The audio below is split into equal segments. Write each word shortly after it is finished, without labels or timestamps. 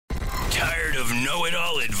of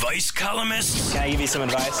know-it-all advice columnists? Can I give you some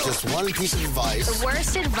advice? Just one piece of advice. The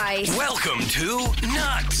worst advice. Welcome to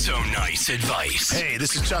Not So Nice Advice. Hey,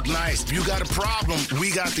 this is Chuck Nice. You got a problem,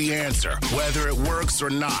 we got the answer, whether it works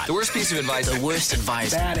or not. The worst piece of advice. The worst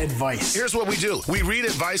advice. Bad advice. Here's what we do. We read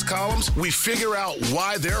advice columns, we figure out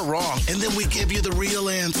why they're wrong, and then we give you the real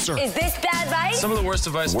answer. Is this bad advice? Some of the worst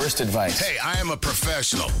advice. Worst advice. Hey, I am a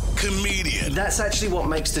professional comedian. That's actually what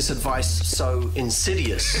makes this advice so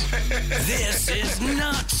insidious. This is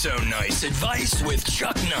Not So Nice Advice with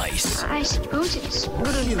Chuck Nice. I suppose it's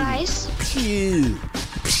good advice. PewDiePie.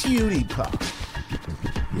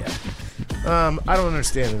 Yeah. I don't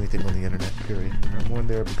understand anything on the internet, period. I'm on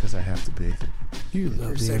there because I have to be. You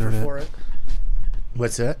love the safer internet. for it.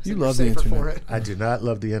 What's that? You love the Safer for internet. it. I do not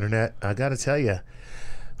love the internet. I got to tell you,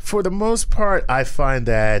 for the most part, I find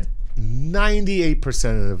that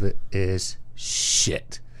 98% of it is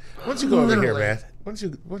shit. Why don't you go over here, man? Why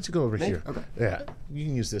don't you go over here? Okay. Yeah, you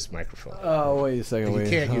can use this microphone. Oh, wait a second. You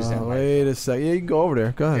can't use that Wait a second. Yeah, you can go over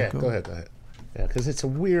there. Go ahead. Yeah, go ahead. Yeah, because it's a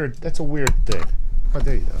weird. That's a weird thing. Oh,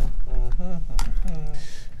 there you go.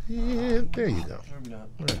 Yeah, there you go.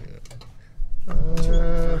 There you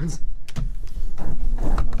go.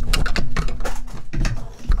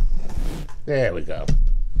 There we go.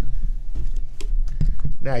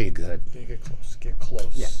 Now you're good. Okay, get close. Get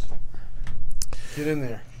close. Yeah. Get in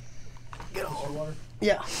there. Get on more water.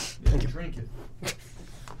 Yeah. Drink it.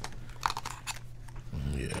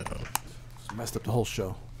 Yeah. Messed up the whole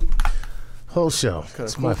show. Whole show. Got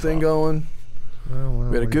It's a my cool thing fault. going. Well, We had a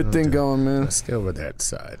what are you good gonna thing do? going, man. Let's go over that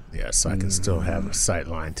side. Yeah, so I can still have a sight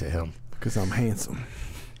line to him. Because I'm handsome.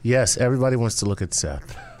 Yes, everybody wants to look at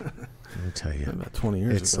Seth. Let me tell you. About 20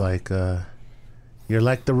 years It's ago. like you're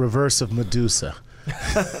like the reverse of Medusa.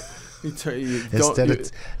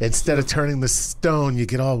 Instead of turning the stone, you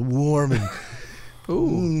get all warm and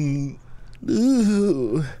ooh.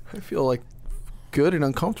 I feel like good and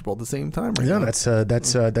uncomfortable at the same time right Yeah, now.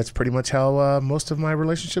 that's pretty much how most of my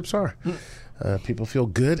relationships are. People feel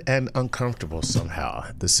good and uncomfortable somehow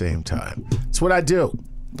at the same time. It's what I do.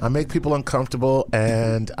 I make people uncomfortable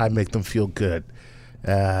and I make them feel good.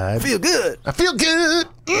 Feel good. I feel good.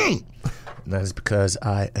 And that is because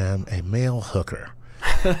I am a male hooker.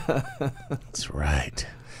 That's right.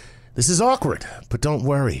 This is awkward, but don't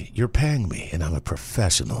worry. You're paying me, and I'm a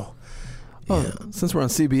professional. Oh, since we're on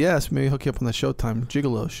CBS, maybe hook you up on the Showtime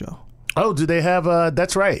Gigolo show. Oh, do they have?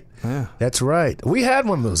 That's right. Yeah. That's right. We had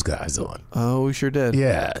one of those guys on. Oh, we sure did.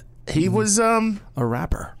 Yeah, he was A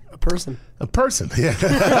rapper. A person. a person. Yeah.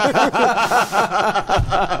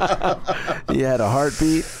 He had a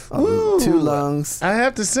heartbeat, two lungs. I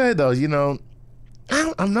have to say though,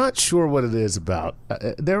 I'm not sure what it is about.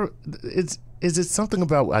 Is it something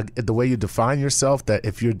about the way you define yourself that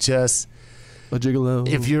if you're just A gigolo.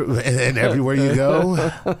 if you're and everywhere you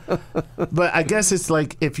go, but I guess it's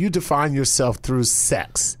like if you define yourself through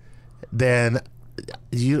sex, then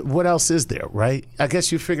what else is there, right? I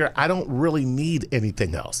guess you figure I don't really need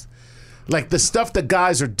anything else. Like the stuff that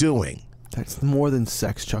guys are doing. That's more than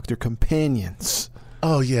sex, Chuck. They're companions.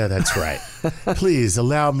 Oh yeah, that's right. Please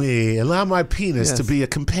allow my penis to be a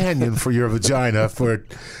companion for your vagina for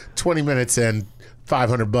 20 minutes and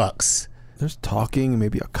 $500. There's talking,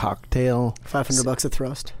 maybe a cocktail. $500 a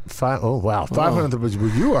thrust. Oh wow, 500.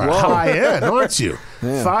 You are high end, aren't you?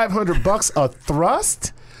 Yeah. $500 a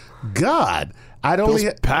thrust. God, I'd only.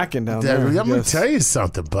 Bill's packing down there. I'm I gonna guess. tell you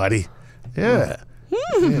something, buddy. Yeah. Yeah.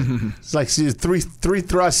 It's like she's three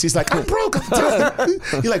thrusts. She's like, I'm broke. I'm done.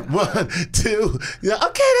 You're like 1, 2. You're like,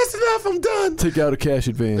 okay, that's enough. I'm done. Take out a cash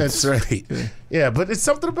advance. That's right. Yeah, but it's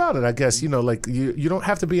something about it, I guess. Like you don't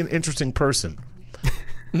have to be an interesting person.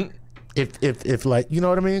 If like, you know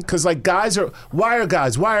what I mean? Because like why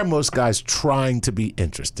are most guys trying to be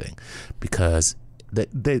interesting? Because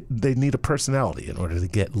they need a personality in order to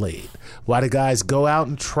get laid. Why do guys go out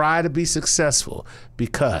and try to be successful?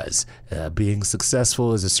 Because being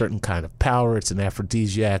successful is a certain kind of power. It's an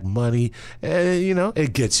aphrodisiac, money.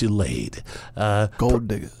 It gets you laid. Gold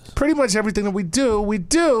diggers. Pretty much everything that we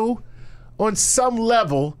do on some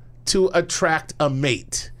level to attract a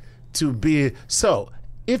mate. So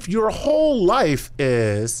if your whole life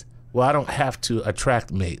is, well, I don't have to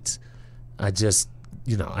attract mates.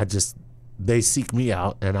 They seek me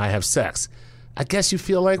out and I have sex. I guess you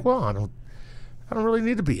feel like, well, I don't really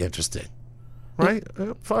need to be interesting, right?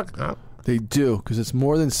 Fuck. They do, because it's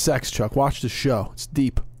more than sex, Chuck. Watch the show. It's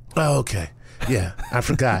deep. Oh, okay. Yeah, I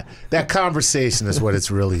forgot. That conversation is what it's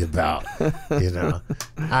really about.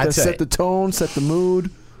 I Set the tone, set the mood.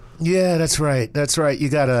 Yeah, that's right. That's right. You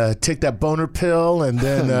got to take that boner pill, and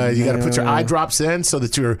then you got to put your eye drops in so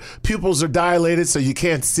that your pupils are dilated so you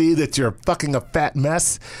can't see that you're fucking a fat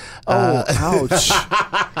mess. Ouch.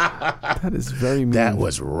 That is very mean. That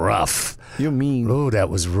was rough. You mean. Oh, that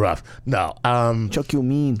was rough. No. Chuck, you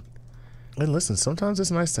mean. And listen, sometimes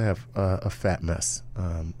it's nice to have a fat mess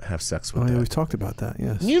have sex with. Oh, yeah, that. we've talked about that,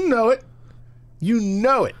 yes. You know it. You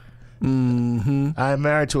know it. Mm-hmm. I'm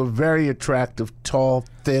married to a very attractive, tall,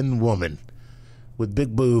 thin woman with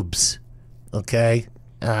big boobs. Okay?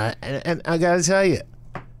 And I got to tell you,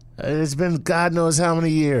 it's been God knows how many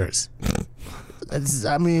years.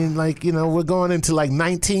 We're going into like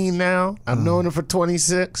 19 now. I've known her for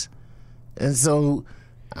 26. And so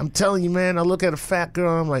I'm telling you, man, I look at a fat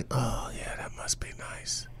girl, I'm like, oh, yeah, that must be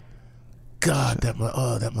nice. God,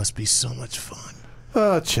 that must be so much fun.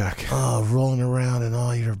 Oh, Chuck. Oh, rolling around in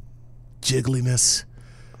all your jiggliness.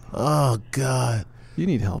 Oh, God. You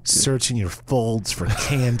need help, dude. Searching your folds for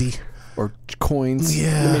candy. Or coins.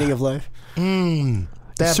 Yeah. The meaning of life.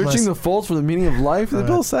 Searching the folds for the meaning of life, did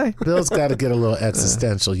Bill say? Bill's got to get a little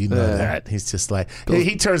existential, you know that. He's just like,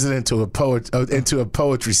 he turns it into a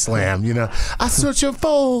poetry slam, you know. I search your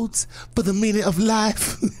folds for the meaning of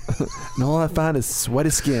life. And all I find is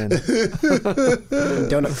sweaty skin.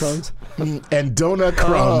 Donut crumbs. And donut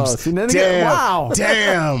crumbs. See, then Damn. again, wow.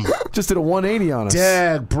 Damn. Just did a 180 on us.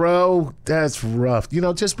 Dag, bro. That's rough. You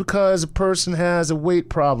know, just because a person has a weight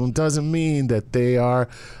problem doesn't mean that they are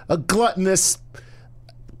a gluttonous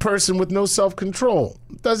person with no self-control.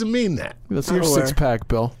 Doesn't mean that. Let's see your six-pack,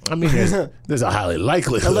 Bill. I mean, there's a highly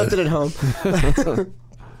likelihood. I left it at home.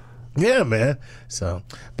 Yeah, man. So,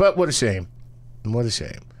 but what a shame. What a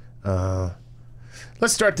shame.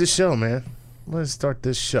 Let's start this show, man. Let's start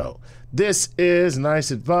this show. This is Nice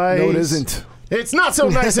Advice. No, it isn't. It's not so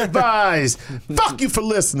nice advice. Fuck you for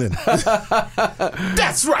listening.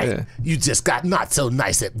 That's right. Yeah. You just got not so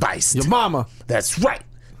nice advice. Your mama. That's right.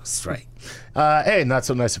 That's right. Hey, not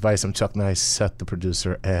so nice advice. I'm Chuck Nice, Seth the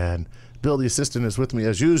producer, and Bill the assistant is with me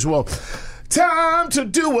as usual. Time to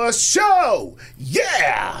do a show.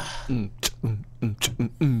 Yeah.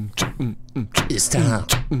 It's time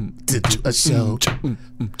to do a show.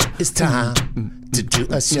 It's time to do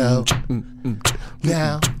a show.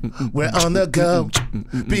 Now we're on the go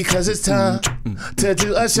because it's time to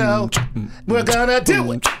do a show. We're gonna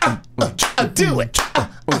do it. Do it.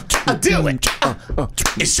 Do it.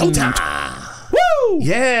 It's showtime. Woo!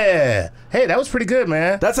 Yeah. Hey, that was pretty good,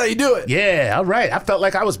 man. That's how you do it. Yeah, all right. I felt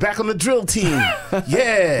like I was back on the drill team.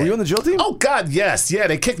 Yeah. Were you on the drill team? Oh, God, yes. Yeah,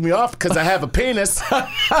 they kicked me off because I have a penis. But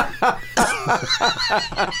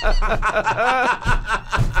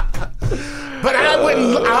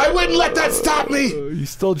I wouldn't let that stop me. You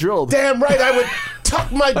still drilled. Damn right, I would tuck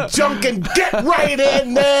my junk and get right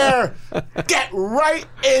in there. Get right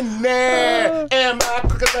in there. Am I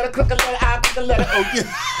crooked letter, I crooked letter. Oh, yeah.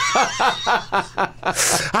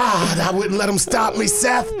 I wouldn't let them stop me,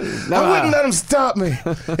 Seth. I wouldn't let them stop me.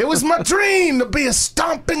 It was my dream to be a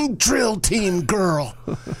stomping drill team girl.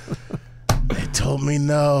 They told me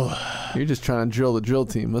no. You're just trying to drill the drill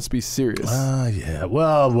team. Let's be serious. Yeah.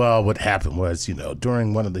 Well, what happened was,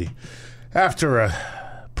 during after a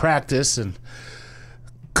practice, and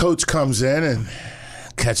coach comes in and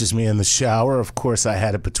catches me in the shower. Of course, I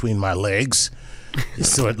had it between my legs,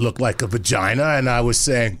 so it looked like a vagina, and I was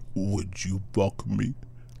saying, would you fuck me?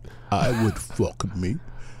 I would fuck me.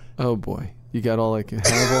 Oh, boy. You got all like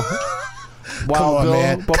Hannibal. Come on, Bill,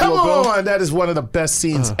 man. Buffalo Come Bill. on. That is one of the best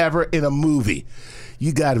scenes ever in a movie.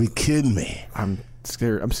 You got to be kidding me. I'm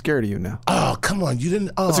scared. I'm scared of you now. Oh, come on. You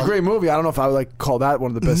didn't. Oh. It's a great movie. I don't know if I would call that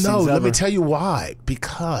one of the best scenes ever. No, let me tell you why.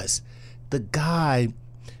 Because the guy,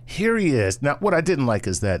 here he is. Now, what I didn't like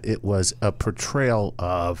is that it was a portrayal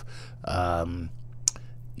of,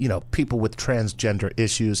 people with transgender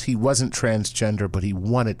issues. He wasn't transgender, but he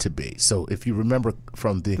wanted to be. So if you remember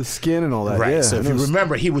from the skin and all that, right? Yeah, so if you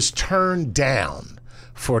remember, he was turned down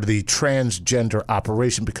for the transgender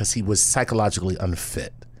operation because he was psychologically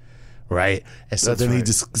unfit, right? And so then he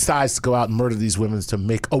decides to go out and murder these women to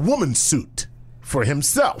make a woman suit for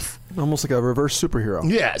himself. Almost like a reverse superhero.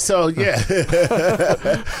 Yeah, so, yeah.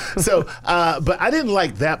 But I didn't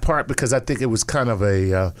like that part because I think it was kind of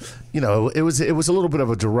a, it was a little bit of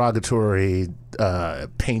a derogatory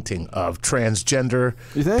painting of transgender.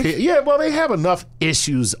 You think? Yeah, well, they have enough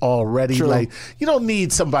issues already. True. Like, you don't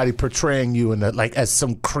need somebody portraying you as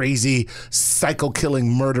some crazy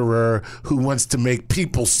psycho-killing murderer who wants to make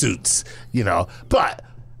people suits, But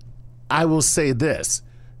I will say this.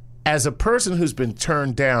 As a person who's been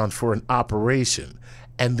turned down for an operation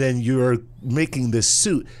and then you're making this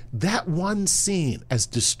suit. That one scene, as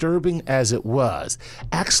disturbing as it was,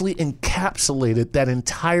 actually encapsulated that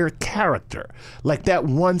entire character. Like that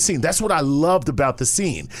one scene. That's what I loved about the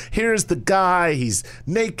scene. Here's the guy, he's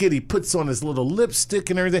naked, he puts on his little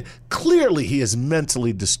lipstick and everything. Clearly he is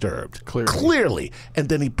mentally disturbed. Clearly. And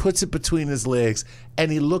then he puts it between his legs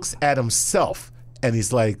and he looks at himself and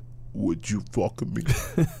he's like, would you fuck me?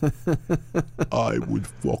 I would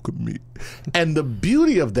fuck me. And the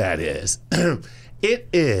beauty of that is, it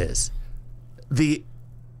is the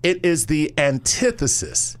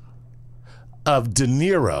antithesis of De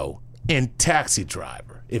Niro in Taxi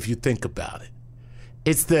Driver, if you think about it.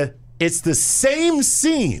 It's the same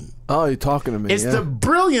scene. Oh, you're talking to me. It's the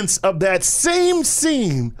brilliance of that same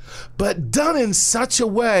scene, but done in such a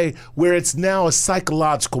way where it's now a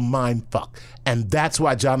psychological mind fuck. And that's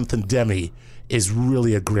why Jonathan Demme is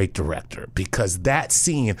really a great director, because that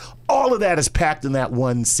scene, all of that is packed in that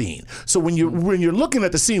one scene. So when you're looking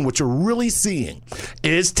at the scene, what you're really seeing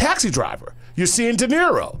is Taxi Driver. You're seeing De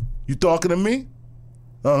Niro. You talking to me?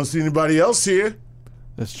 I don't see anybody else here.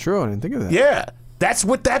 That's true. I didn't think of that. Yeah. That's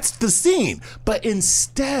the scene. But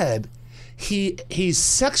instead, he's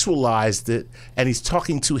sexualized it, and he's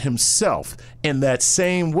talking to himself in that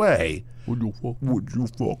same way. Would you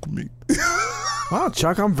fuck me? Wow,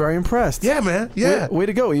 Chuck, I'm very impressed. Yeah, man. Yeah. Way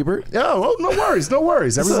to go, Ebert. Yeah, well, no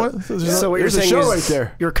worries. Everyone. So what you're saying show is right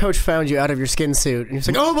there. Your coach found you out of your skin suit, and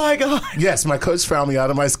you're like, "Oh my god!" Yes, my coach found me out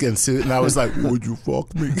of my skin suit, and I was like, "Would you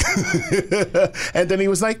fuck me?" And then he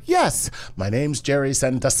was like, "Yes, my name's Jerry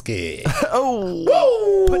Sandusky."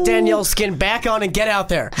 Oh, put Danielle's skin back on and get out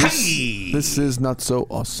there. This is not so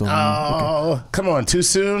awesome. Oh, come on, too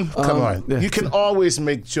soon? Come on. yeah. You can always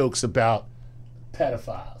make jokes about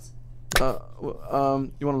pedophiles.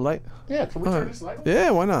 You want a light? Yeah, can we turn this light on?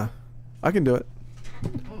 Yeah, why not? I can do it.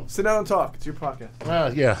 Sit down and talk. It's your podcast.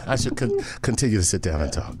 Well, yeah, I should continue to sit down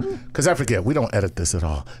and talk. Because I forget, we don't edit this at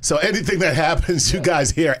all. So anything that happens, you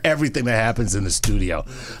guys hear everything that happens in the studio.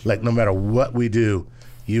 Like, no matter what we do,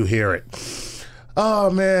 you hear it.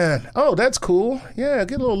 Oh, man. Oh, that's cool. Yeah,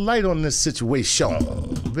 get a little light on this situation.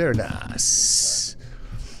 Very nice.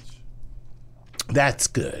 That's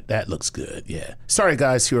good. That looks good. Yeah. Sorry,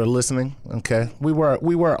 guys, who are listening. Okay, we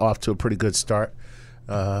were off to a pretty good start.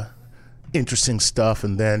 Interesting stuff,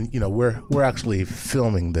 and then we're actually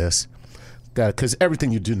filming this. Because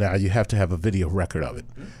everything you do now, you have to have a video record of it.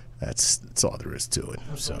 That's all there is to it.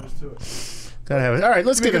 So gotta have it. All right,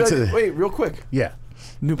 let's get into it. Wait, real quick. Yeah.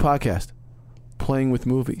 New podcast, Playing with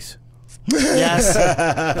Movies. Yes,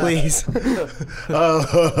 please.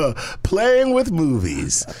 Playing with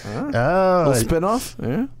Movies. Little spinoff.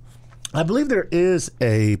 Yeah. I believe there is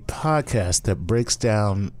a podcast that breaks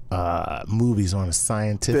down movies on a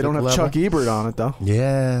scientific They don't have level. Chuck Ebert on it, though.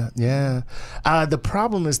 Yeah. The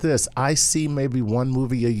problem is this. I see maybe one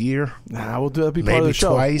movie a year. Nah, we'll do that. Be part Maybe of the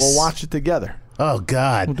show. twice. We'll watch it together. Oh,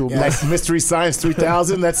 God. We'll do a Like Mystery Science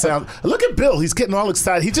 3000? That sounds... Look at Bill. He's getting all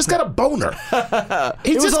excited. He just got a boner.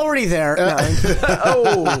 He was already there.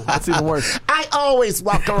 Oh, that's even worse. I always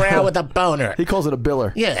walk around with a boner. He calls it a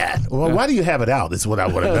biller. Yeah. Well, why do you have it out? Is what I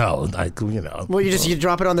want to know. Like, Well, you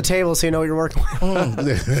drop it on the table so you know what you're working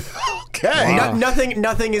with. Okay. Wow.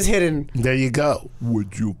 Nothing is hidden. There you go.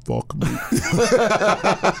 Would you fuck me?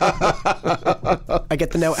 I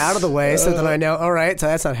get the no out of the way so that I know, all right, so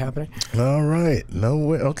that's not happening. All right. No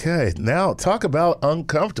way. Okay. Now talk about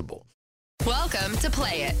uncomfortable. Welcome to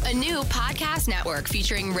Play It, a new podcast network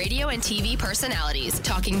featuring radio and TV personalities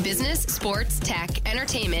talking business, sports, tech,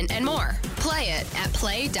 entertainment, and more. Play it at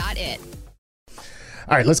play.it.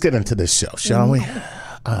 All right, let's get into this show, shall we?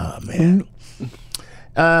 Oh, man.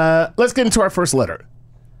 Let's get into our first letter.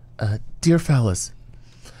 Dear fellas,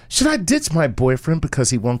 should I ditch my boyfriend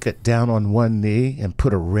because he won't get down on one knee and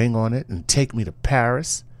put a ring on it and take me to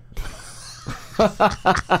Paris?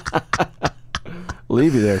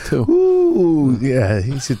 Leave you there, too. Ooh, yeah,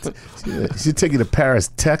 he should take you to Paris,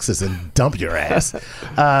 Texas, and dump your ass.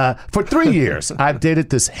 For 3 years, I've dated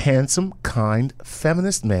this handsome, kind,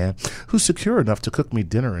 feminist man who's secure enough to cook me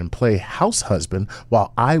dinner and play house husband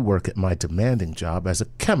while I work at my demanding job as a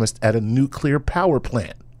chemist at a nuclear power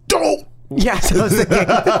plant. Don't! Yes, I was thinking.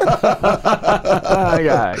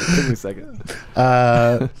 Give me a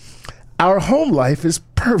second. Our home life is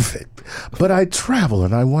perfect, but I travel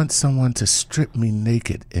and I want someone to strip me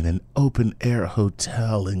naked in an open-air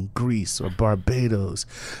hotel in Greece or Barbados,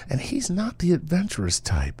 and he's not the adventurous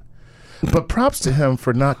type. But props to him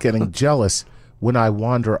for not getting jealous when I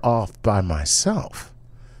wander off by myself.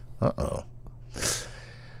 Uh-oh.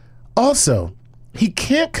 Also, he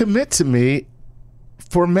can't commit to me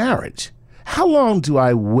for marriage. How long do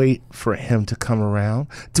I wait for him to come around?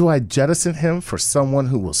 Do I jettison him for someone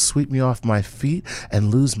who will sweep me off my feet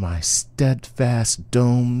and lose my steadfast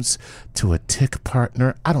domes to a tick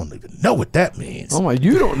partner? I don't even know what that means. Oh my,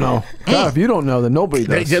 you don't know. God, if you don't know, then nobody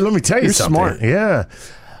does. Yeah, let me tell you You're something. smart. Yeah.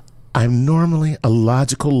 I'm normally a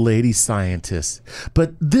logical lady scientist,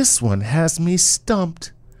 but this one has me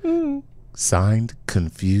stumped. Signed,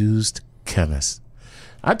 Confused Chemist.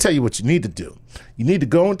 I tell you what you need to do. You need to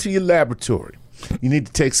go into your laboratory. You need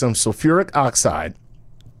to take some sulfuric oxide,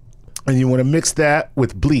 and you want to mix that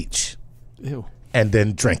with bleach. Ew. And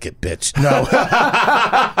then drink it, bitch. No.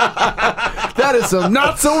 That is some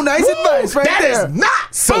not so nice advice right there. That is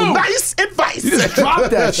not so nice advice. You just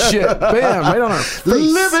dropped that shit. Bam, right on our face.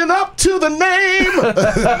 Living up to the name.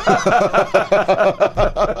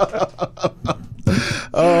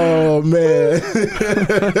 Oh, man.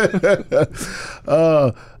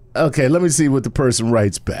 Okay, let me see what the person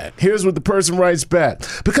writes back. Here's what the person writes back.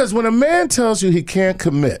 Because when a man tells you he can't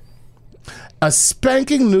commit, a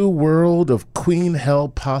spanking new world of queen hell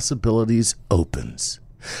possibilities opens.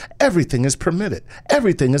 Everything is permitted.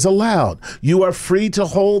 Everything is allowed. You are free to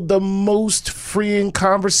hold the most freeing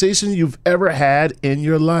conversation you've ever had in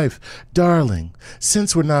your life. Darling,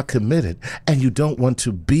 since we're not committed and you don't want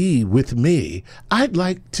to be with me, I'd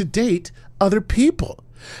like to date other people.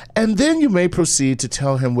 And then you may proceed to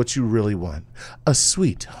tell him what you really want. A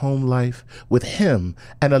sweet home life with him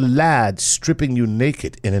and a lad stripping you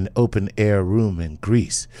naked in an open-air room in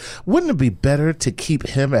Greece. Wouldn't it be better to keep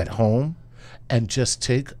him at home and just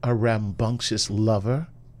take a rambunctious lover?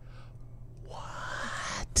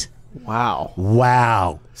 What? Wow.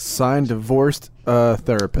 Wow. Signed divorced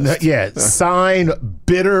therapist. Yeah, sign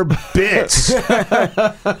bitter bitch.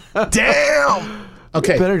 Damn.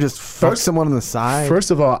 Okay. You better just fuck someone on the side.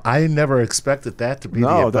 First of all, I never expected that to be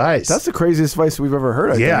the advice. That's the craziest advice we've ever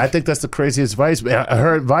heard. I think that's the craziest advice.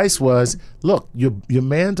 Her advice was, look, your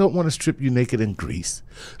man don't want to strip you naked in Greece.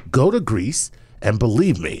 Go to Greece, and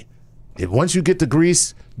believe me, once you get to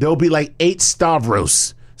Greece, there'll be like 8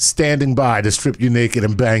 Stavros standing by to strip you naked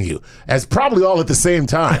and bang you. As probably all at the same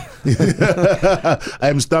time. I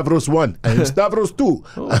am Stavros 1. I am Stavros 2.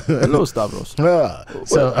 Hello, Stavros.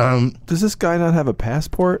 Does this guy not have a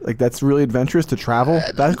passport? Like, that's really adventurous to travel?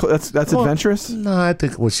 That's adventurous? No, I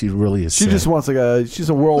think what she really is She saying. just wants she's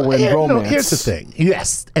a whirlwind romance. No, here's the thing.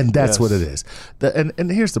 Yes, and that's what it is.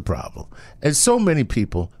 And here's the problem. And so many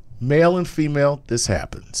people, male and female, this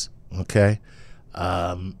happens. Okay?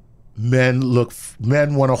 Men want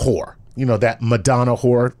a whore. You know, that Madonna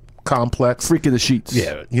whore complex. Freak in the sheets.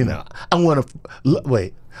 Yeah, you know. I want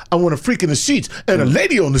a freak in the sheets and a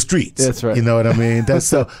lady on the streets. That's right. You know what I mean? That's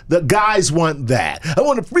so the guys want that. I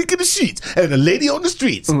want a freak in the sheets and a lady on the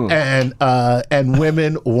streets. And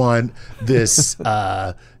women want this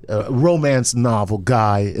romance novel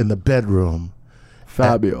guy in the bedroom.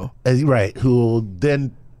 Fabio. Right, who will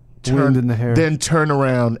then turn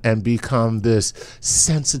around and become this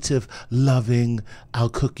sensitive, loving, I'll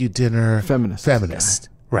cook you dinner feminist.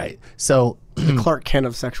 Right. So the Clark Kent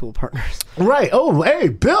of sexual partners. Right. Oh, hey,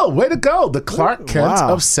 Bill, way to go. The Clark Kent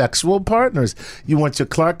of sexual partners. You want your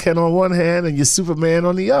Clark Kent on one hand and your Superman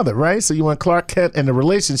on the other, right? So you want Clark Kent in the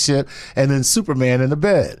relationship and then Superman in the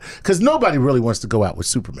bed. Because nobody really wants to go out with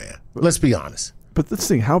Superman. Let's be honest. But let's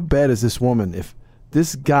think, how bad is this woman if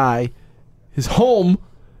this guy is home,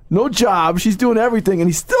 no job, she's doing everything, and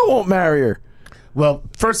he still won't marry her? Well,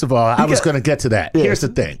 first of all, I was going to get to that. Yeah. Here's the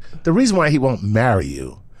thing. The reason why he won't marry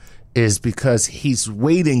you is because he's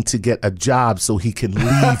waiting to get a job so he can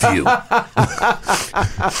leave you.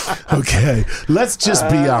 Okay, let's just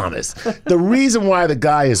be honest. The reason why the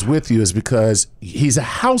guy is with you is because he's a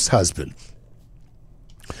house husband.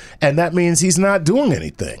 And that means he's not doing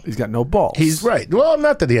anything. He's got no balls. He's right. Well,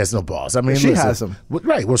 not that he has no balls. I mean, she has them.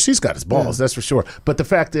 Right. Well, she's got his balls, that's for sure. But the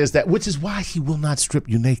fact is that, which is why he will not strip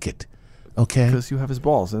you naked. Okay? Because you have his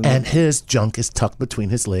balls. And his junk is tucked between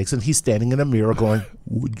his legs, and he's standing in a mirror going,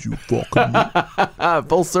 would you fuck me?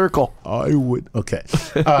 Full circle. I would. Okay.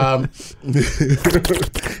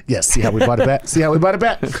 Yes, see how we brought it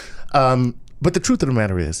back? But the truth of the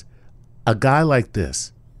matter is, a guy like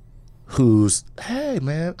this, who's, hey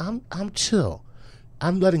man, I'm chill.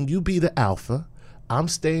 I'm letting you be the alpha. I'm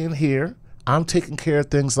staying here. I'm taking care of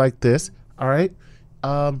things like this. All right.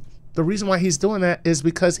 The reason why he's doing that is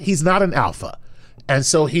because he's not an alpha. And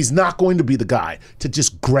so he's not going to be the guy to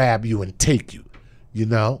just grab you and take you. You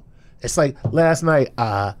know? It's like last night,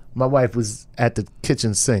 my wife was at the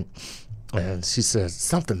kitchen sink and she said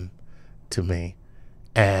something to me.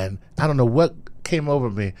 And I don't know what came over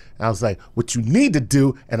me. And I was like, what you need to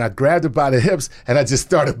do, and I grabbed her by the hips and I just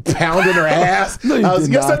started pounding her ass. No, you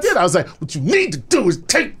did yes, not. I did. I was like, what you need to do is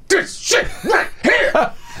take this shit right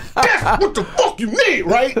here. That's what the fuck you need,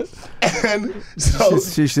 right? And so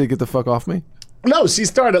She should get the fuck off me. no, she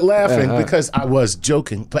started laughing Uh-huh. because I was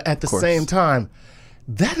joking, but at the course. same time,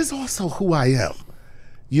 that is also who I am.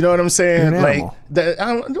 You know what I'm saying? You're an Like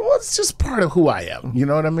animal. well, it's just part of who I am. You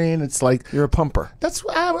know what I mean? It's like You're a pumper. that's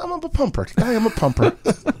I'm a pumper. I am a pumper.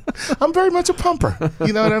 I'm very much a pumper.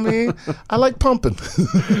 You know what I mean? I like pumping.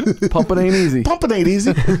 Pumping ain't easy. Pumping ain't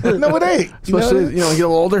easy. No, it ain't. You know what I Especially, mean? you know, you get a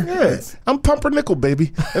little older. Yeah, I'm pumpernickel,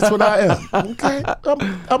 baby. That's what I am. Okay,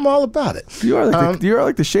 I'm all about it. You are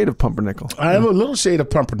like the shade of pumpernickel. I am a little shade of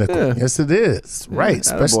pumpernickel. Yeah. Yes, it is. Right.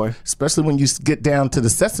 attaboy. Especially when you get down to the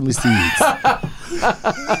sesame seeds.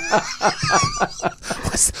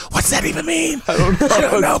 What's that even mean? I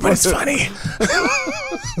don't know, but it's funny.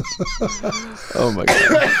 Oh my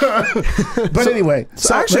god. But anyway,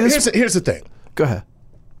 so actually, here's the thing. Go ahead.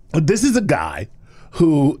 This is a guy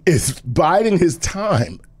who is biding his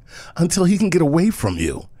time until he can get away from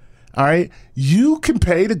you. All right? You can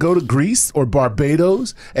pay to go to Greece or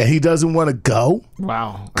Barbados and he doesn't want to go?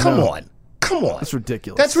 Wow. Come on. That's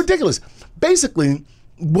ridiculous. That's ridiculous. Basically,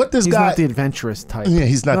 what this He's guy... not the adventurous type. Yeah,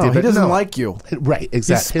 he's not No, the he adventurous. doesn't no. like you. Right,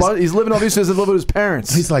 exactly. He's living obviously as if he lived with his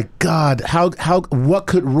parents. He's like, God, what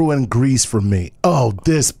could ruin Greece for me? Oh,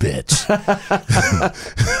 this bitch.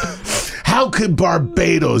 How could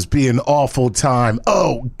Barbados be an awful time?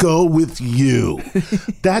 Oh, go with you.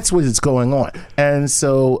 That's what is going on. And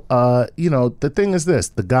so, the thing is this.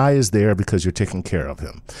 The guy is there because you're taking care of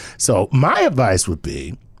him. So my advice would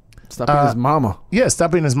be, Stop being his mama. yeah,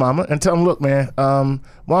 stop being his mama and tell him, look, man, why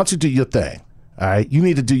don't you do your thing? All right? You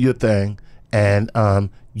need to do your thing. And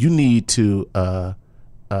you need to,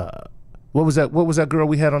 what was that girl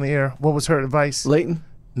we had on the air? What was her advice? Leighton?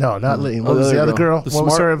 No, not Leighton. What was the other girl? What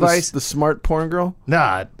was her advice? The smart porn girl?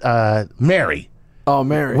 Nah, Mary. Oh,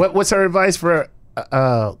 Mary. What's her advice for?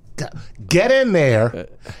 Get in there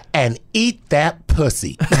and eat that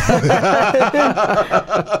pussy.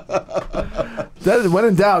 When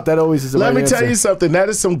in doubt, that always is the Let right me tell answer. you something. That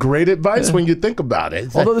is some great advice when you think about it.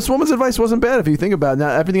 It's Although like, this woman's advice wasn't bad if you think about it. Now,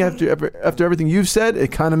 everything after everything you've said,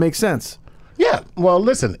 it kind of makes sense. yeah. Well,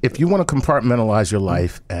 listen. If you want to compartmentalize your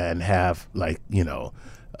life and have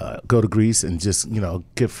go to Greece and just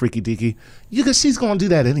get freaky deaky, she's going to do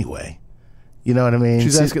that anyway. You know what I mean?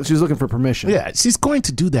 She's looking for permission. Yeah, she's going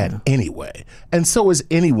to do that anyway. And so is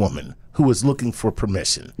any woman who is looking for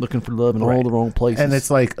permission. Looking for love in all the wrong places. And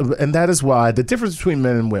it's like, and that is why the difference between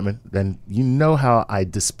men and women, and you know how I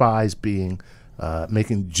despise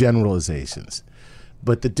making generalizations.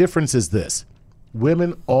 But the difference is this.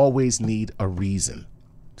 Women always need a reason.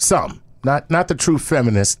 Some, not the true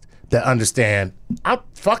feminists that understand,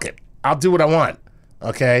 fuck it. I'll do what I want.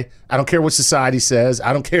 Okay? I don't care what society says.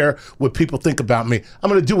 I don't care what people think about me. I'm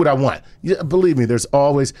going to do what I want. Yeah, believe me, there's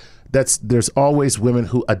always women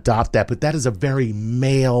who adopt that, but that is a very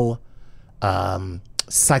male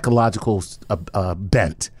psychological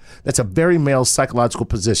bent. That's a very male psychological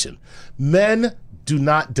position. Men do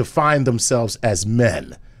not define themselves as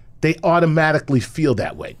men. They automatically feel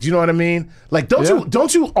that way. Do you know what I mean? Like,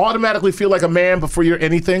 don't you automatically feel like a man before you're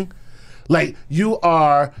anything? Like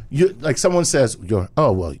like someone says, you're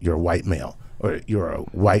a white male, or you're a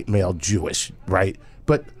white male Jewish, right?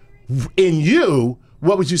 But in you,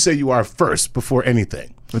 what would you say you are first before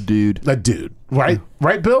anything? A dude, right? Yeah.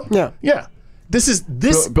 Right, Bill? Yeah. Yeah. This.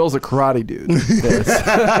 Bill's a karate dude.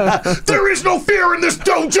 There is no fear in this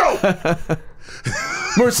dojo.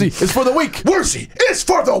 Mercy is for the weak. Mercy is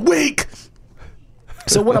for the weak.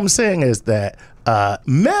 So what I'm saying is that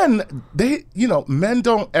men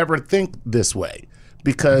don't ever think this way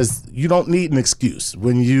because you don't need an excuse.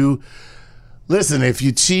 When you listen, if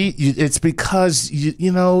you cheat, it's because you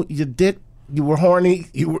were horny.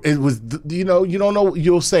 You don't know.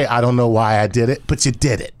 You'll say, I don't know why I did it, but you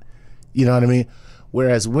did it. You know what I mean?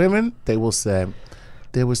 Whereas women, they will say,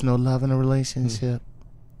 there was no love in a relationship.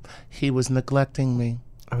 He was neglecting me.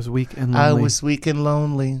 I was weak and lonely. I was weak and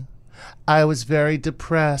lonely. I was very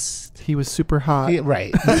depressed. He was super hot.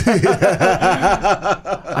 Right.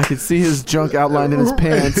 I could see his junk outlined in his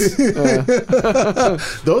pants.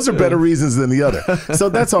 Those are better reasons than the other. So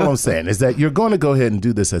that's all I'm saying is that you're going to go ahead and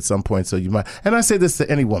do this at some point. So you might, and I say this to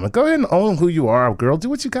any woman, go ahead and own who you are, girl. Do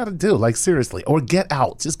what you got to do. Like, seriously. Or get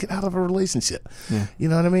out. Just get out of a relationship. Yeah. You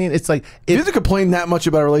know what I mean? It's like, if you have to complain that much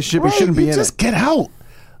about a relationship, you shouldn't be in it. Just get out.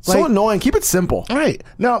 So annoying. Keep it simple. Right.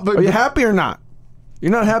 Now, but are you happy or not? You're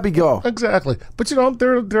not happy, go. Exactly. But there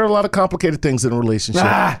are a lot of complicated things in a relationship.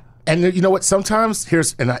 And you know what? Sometimes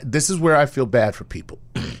this is where I feel bad for people.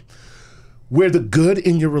 Where the good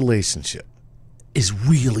in your relationship is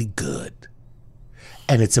really good,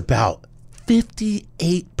 and it's about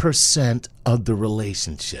 58% of the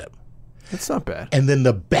relationship. That's not bad. And then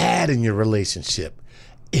the bad in your relationship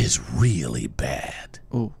is really bad.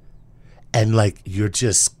 Ooh. And like you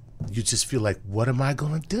just feel like, what am I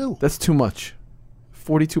gonna do? That's too much.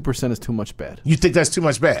 42% is too much bad. You think that's too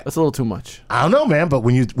much bad? That's a little too much. I don't know, man. But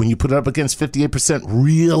when you put it up against 58%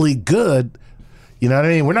 really good, you know what I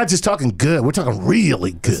mean? We're not just talking good. We're talking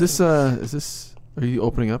really good. Is this? Are you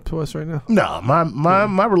opening up to us right now? No,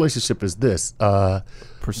 my relationship is this.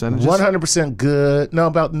 Percentages? 100% good. No,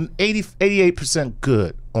 about 88%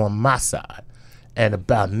 good on my side, and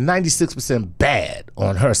about 96% bad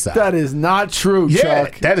on her side. That is not true, yeah,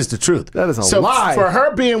 Chuck. that is the truth. That is a lie. For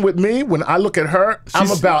her being with me, when I look at her,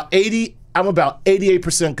 I'm about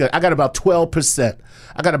 88% good. I got about 12%.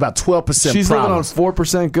 I got about 12%. She's problems. living on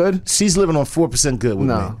 4% good? She's living on 4% good with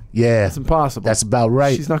me. Yeah. That's impossible. That's about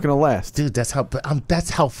right. She's not going to last. Dude, that's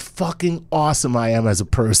how fucking awesome I am as a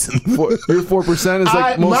person. Your 4% is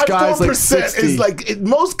like most guys like 60. Is like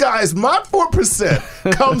most guys, my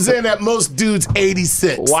 4% comes in at most dudes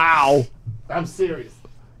 86. Wow. I'm serious.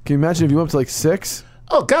 Can you imagine if you went up to like 6?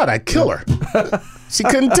 Oh God, I'd kill her. She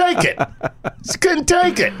couldn't take it. She couldn't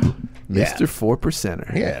take it. Mr.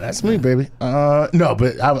 4%er. Yeah, that's me, baby. No,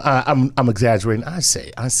 but I'm exaggerating. I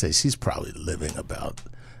say she's probably living about.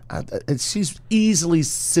 She's easily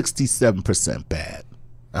 67% bad.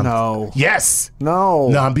 No. Yes. No.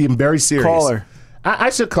 No, I'm being very serious. Call her. I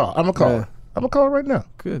should call. I'm gonna call her. I'm gonna call her right now.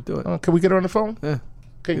 Good, do it. Can we get her on the phone? Yeah.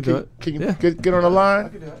 Can you get on the line? I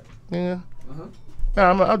can do it. Yeah.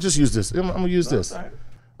 No, I'll just use this. I'm gonna use this. Right.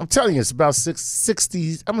 I'm telling you, it's about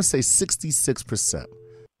 60. I'm gonna say 66%.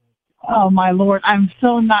 Oh my Lord! I'm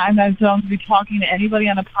not going to be talking to anybody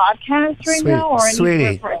on a podcast right now, or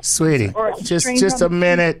sweetie, just a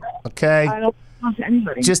minute, okay? I don't talk to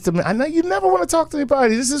anybody. Just a minute. I know you never want to talk to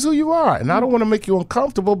anybody. This is who you are, and I don't want to make you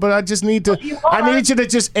uncomfortable, but I just need to. I need you to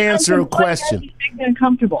just answer a question. You make me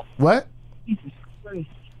uncomfortable. What? Jesus Christ.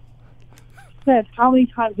 Said, how many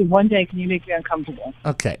times in one day can you make me uncomfortable?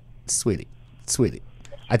 Okay, sweetie,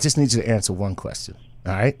 I just need you to answer one question.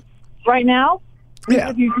 All right? Right now.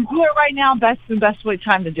 Yeah. If you can do it right now, that's the best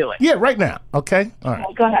time to do it. Yeah, right now. Okay? All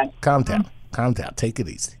right. Go ahead. Calm down. Calm down. Take it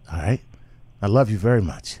easy. All right? I love you very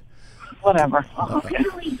much. Whatever. Okay.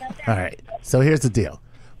 All right. So here's the deal.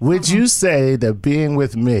 Would you say that being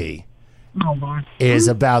with me is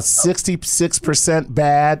about 66%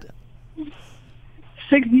 bad?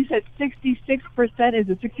 You said 66% is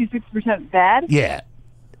a 66% bad? Yeah.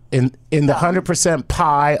 In the 100%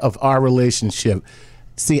 pie of our relationship.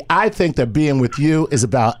 See, I think that being with you is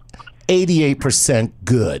about 88%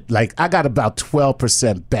 good. Like, I got about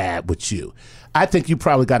 12% bad with you. I think you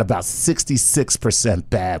probably got about 66%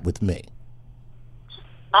 bad with me.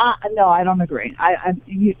 No, I don't agree.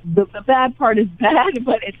 The bad part is bad,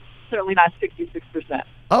 but it's certainly not 66%.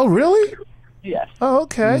 Oh, really? Yes. Oh,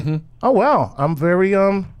 okay. Mm-hmm. Oh, wow. I'm very,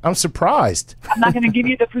 I'm surprised. I'm not going to give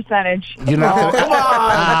you the percentage. You're not going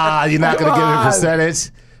to you're not going to give me a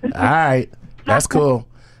percentage? All right. That's cool.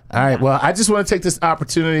 All right. Well, I just want to take this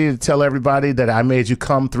opportunity to tell everybody that I made you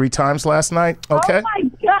come 3 times last night. Okay? Oh, my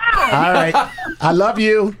God. All right. I love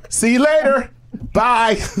you. See you later.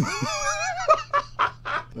 Bye.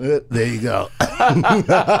 There you go.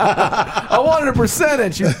 I wanted a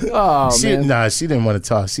percentage. Oh, man. Nah, she didn't want to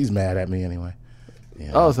talk. She's mad at me anyway.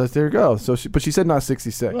 Yeah. Oh, so there you go. So, but she said not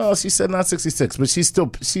 66. Well, she said not 66, but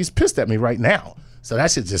she's pissed at me right now. So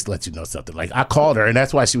that should just let you know something. Like, I called her, and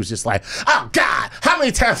that's why she was just like, oh, God, how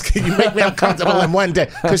many times can you make me uncomfortable in one day?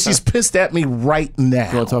 Because she's pissed at me right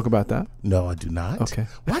now. You want to talk about that? No, I do not. Okay.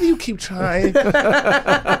 Why do you keep trying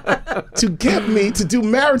to get me to do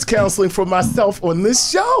marriage counseling for myself on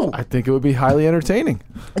this show? I think it would be highly entertaining.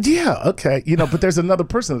 Yeah, okay. But there's another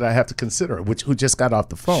person that I have to consider, who just got off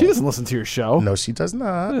the phone. She doesn't listen to your show. No, she does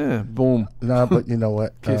not. Yeah, boom. No, but you know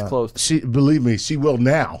what? Case closed. Believe me, she will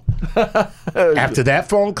now. After that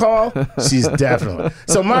phone call, she's definitely.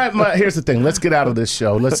 So here's the thing. Let's get out of this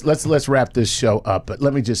show. Let's wrap this show up. But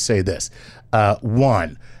let me just say this.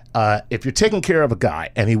 One, if you're taking care of a guy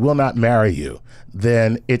and he will not marry you,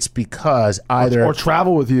 then it's because either or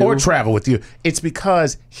travel with you. It's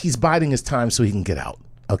because he's biding his time so he can get out.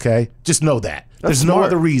 Okay, just know that. There's no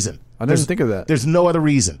other reason. I didn't think of that. There's no other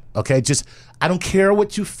reason, okay? Just, I don't care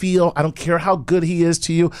what you feel. I don't care how good he is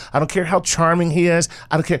to you. I don't care how charming he is.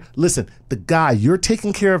 I don't care. Listen, the guy, you're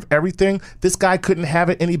taking care of everything. This guy couldn't have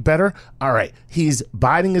it any better. All right, he's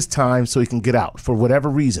biding his time so he can get out for whatever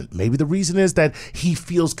reason. Maybe the reason is that he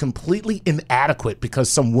feels completely inadequate because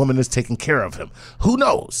some woman is taking care of him. Who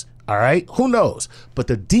knows? All right, who knows? But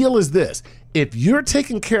the deal is this. If you're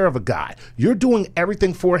taking care of a guy, you're doing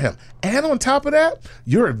everything for him, and on top of that,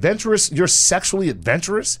 you're adventurous, you're sexually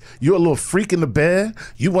adventurous, you're a little freak in the bed,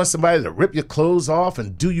 you want somebody to rip your clothes off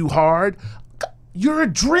and do you hard, you're a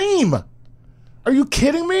dream. Are you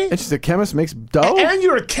kidding me? And she's a chemist, makes dough? And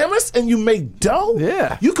you're a chemist and you make dough?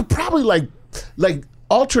 Yeah. You could probably like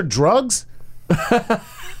alter drugs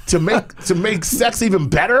to make sex even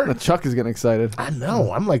better. Chuck is getting excited. I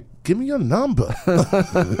know. I'm like, give me your number.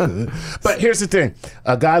 But here's the thing.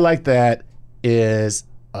 A guy like that is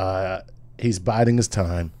he's biding his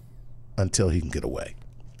time until he can get away.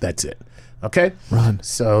 That's it. Okay? Run.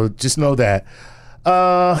 So just know that.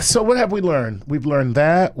 So what have we learned? We've learned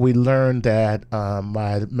that. We learned that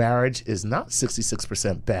my marriage is not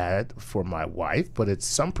 66% bad for my wife, but it's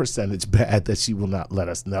some percentage bad that she will not let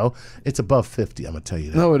us know. It's above 50, I'm going to tell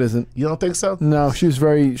you that. No, it isn't. You don't think so? No, she's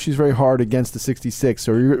very hard against the 66.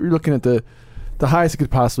 So you're looking at the highest it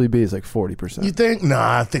could possibly be is like 40%. You think?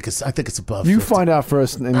 Nah, I think it's above. You 50. find out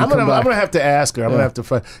first, and I'm gonna have to ask her. I'm gonna have to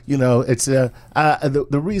find. You know, it's the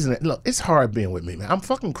reason. Look, it's hard being with me, man. I'm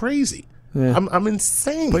fucking crazy. Yeah. I'm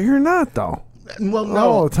insane. But you're not though. Well, no, not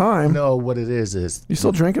all the time. No, what it is you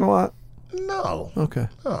still drinking a lot? No. Okay.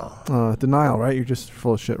 No. Denial, right? You're just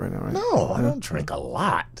full of shit right now, right? No, I don't drink a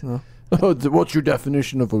lot. No. What's your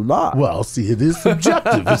definition of a lot? Well, see, it is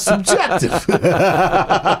subjective. It's subjective.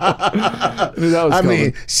 I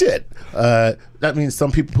mean, shit. That means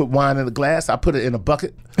some people put wine in a glass. I put it in a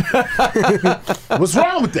bucket. What's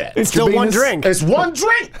wrong with that? It's still one drink. It's one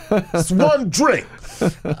drink. It's one drink.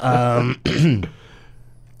 All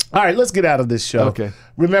right, let's get out of this show. Okay.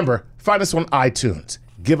 Remember, find us on iTunes.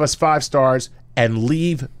 Give us 5 stars and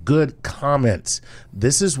leave good comments.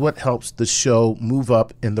 This is what helps the show move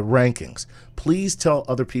up in the rankings. Please tell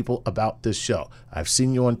other people about this show. I've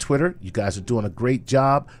seen you on Twitter. You guys are doing a great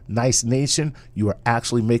job. Nice Nation. You are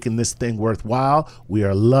actually making this thing worthwhile. We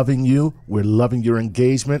are loving you. We're loving your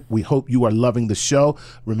engagement. We hope you are loving the show.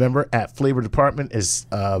 Remember, at Flavor Department is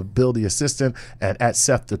Bill the assistant, and at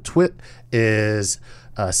Seth the Twit is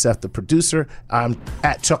Seth the producer. I'm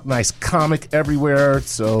at Chuck Nice Comic everywhere,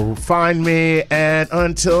 so find me. And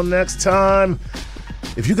until next time,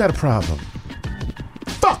 if you got a problem,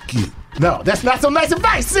 fuck you. No, that's not so nice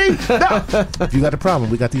advice, see? No. If you got a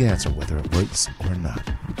problem, we got the answer, whether it works or not.